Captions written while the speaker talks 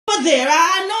still there.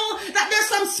 I know that there's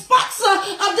some spots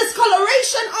of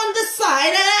discoloration on this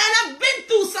side, and I've been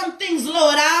through some things,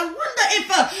 Lord. I wonder if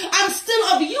I'm still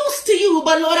of use to you,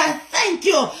 but Lord, I thank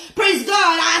you. Praise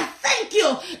God. I thank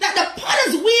you that the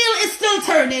potter's wheel is still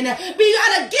turning. We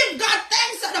gotta give God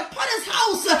thanks that the potter's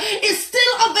house is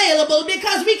still available,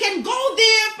 because we can go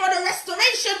there for the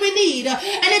restoration we need.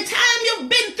 Anytime you've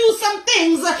been through some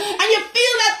things and you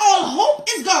feel that all hope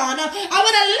is gone, I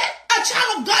want to let a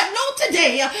child of God know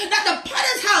today that the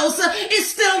potter's house is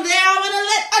still there. I want to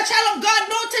let a child of God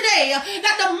know today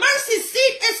that the mercy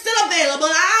seat is still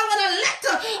available. I want to let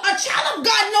a child of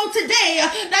God know today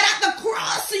that at the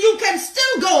cross you can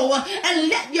still go and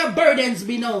let your burdens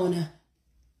be known.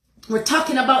 We're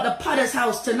talking about the potter's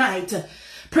house tonight.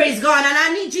 Praise God. And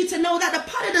I need you to know that the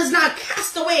potter does not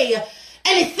cast away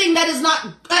anything that is not,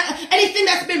 anything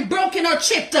that's been broken or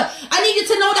chipped. I need you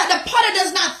to know that the potter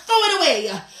does not throw it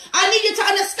away. I need you to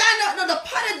understand that what the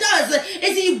potter does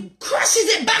is he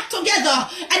crushes it back together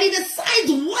and he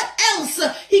decides what else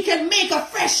he can make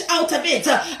afresh out of it.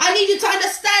 I need you to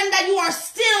understand that you are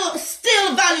still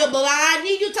valuable. I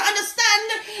need you to understand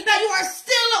that you are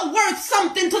still worth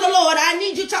something to the Lord. I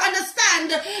need you to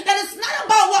understand that it's not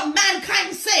about what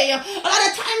mankind say. A lot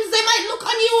of times they might look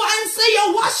on you and say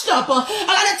you're washed up. A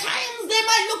lot of times they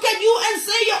might look at you and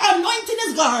say your anointing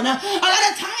is gone. A lot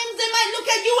of times they might look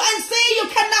at you and say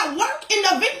you cannot work in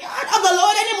the vineyard of the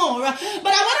Lord anymore.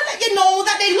 But I want to let you know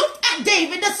that they looked at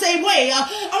David the same way. I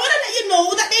want to let you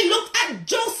know that they looked at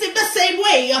Joseph the same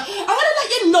way. I want to let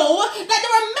you know that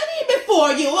there are many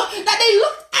before you that they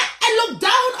looked at and looked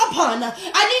down upon.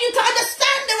 I need you to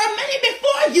understand there are many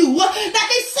before you that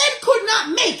they said could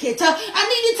not make it. I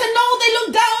need you to know they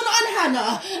looked down on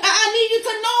Hannah. I need you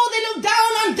to know they looked down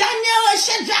on Daniel,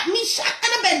 Shadrach, Meshach,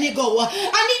 and Abednego.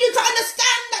 I need you to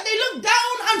understand that they looked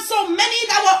down on so many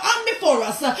that were on before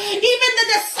us. Even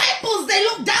the disciples they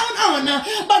looked down on.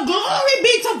 But glory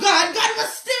be to God, God was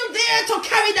still there to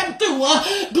carry them through.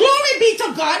 Glory be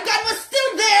to God, God was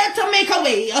still there to make a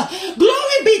way.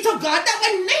 Glory be to God that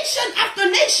when nation after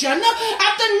nation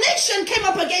came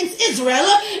up against Israel,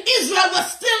 Israel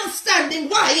was still standing.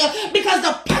 Why? Because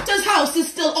the potter's house is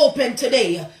still open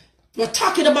today. We're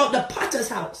talking about the potter's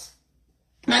house.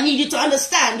 I need you to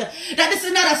understand that this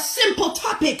is not a simple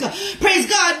topic. Praise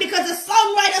God, because the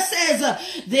songwriter says,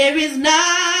 there is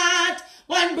not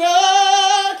one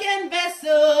broken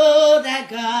vessel that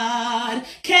God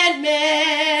can mend.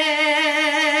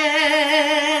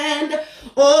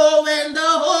 Oh, when the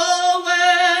whole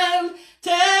world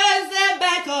turns their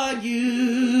back on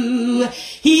you,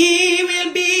 he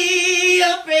will be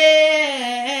your friend.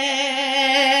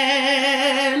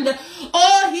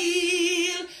 Oh,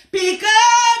 he'll pick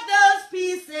up those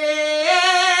pieces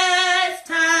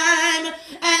time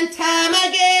and time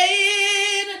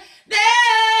again.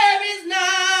 There is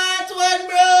not one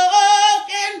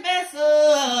broken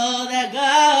vessel that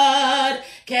God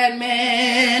can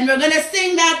mend. We're gonna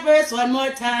sing that verse one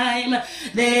more time.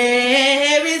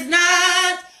 There is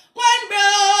not one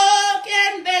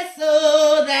broken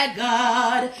vessel that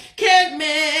God can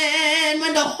mend.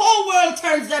 When the whole world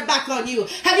turns their back on you.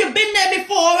 Have you been there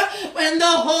before? When the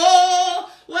whole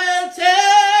world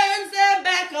turns their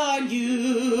back on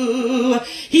you,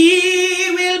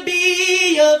 he will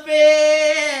be your friend.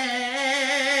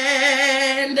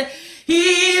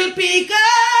 He'll pick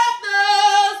up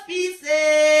those pieces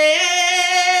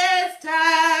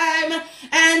time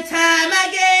and time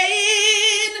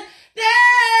again.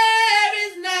 There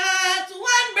is not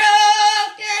one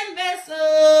broken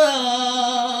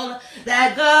vessel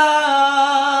that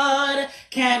God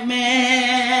can mend.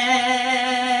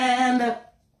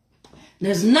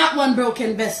 There's not one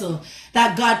broken vessel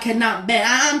that God cannot mend.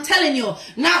 I'm telling you,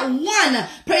 not one.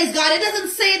 Praise God. It doesn't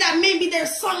say that maybe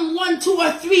there's some 1, 2,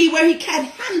 or 3 where he can't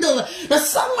handle. The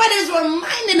songwriter is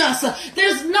reminding us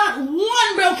there's not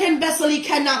one broken vessel he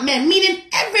cannot mend. Meaning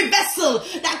every vessel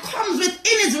that comes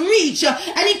within his reach.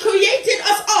 And he created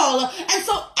us all. And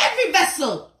so every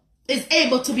vessel is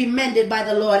able to be mended by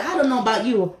the Lord. I don't know about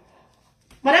you,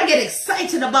 but I get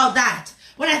excited about that.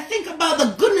 When I think about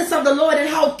the goodness of the Lord and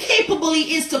how capable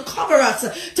he is to cover us,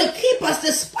 to keep us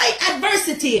despite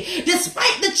adversity,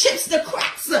 despite the chips, the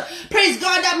cracks, praise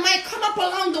God, that might come up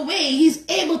along the way, he's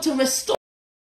able to restore.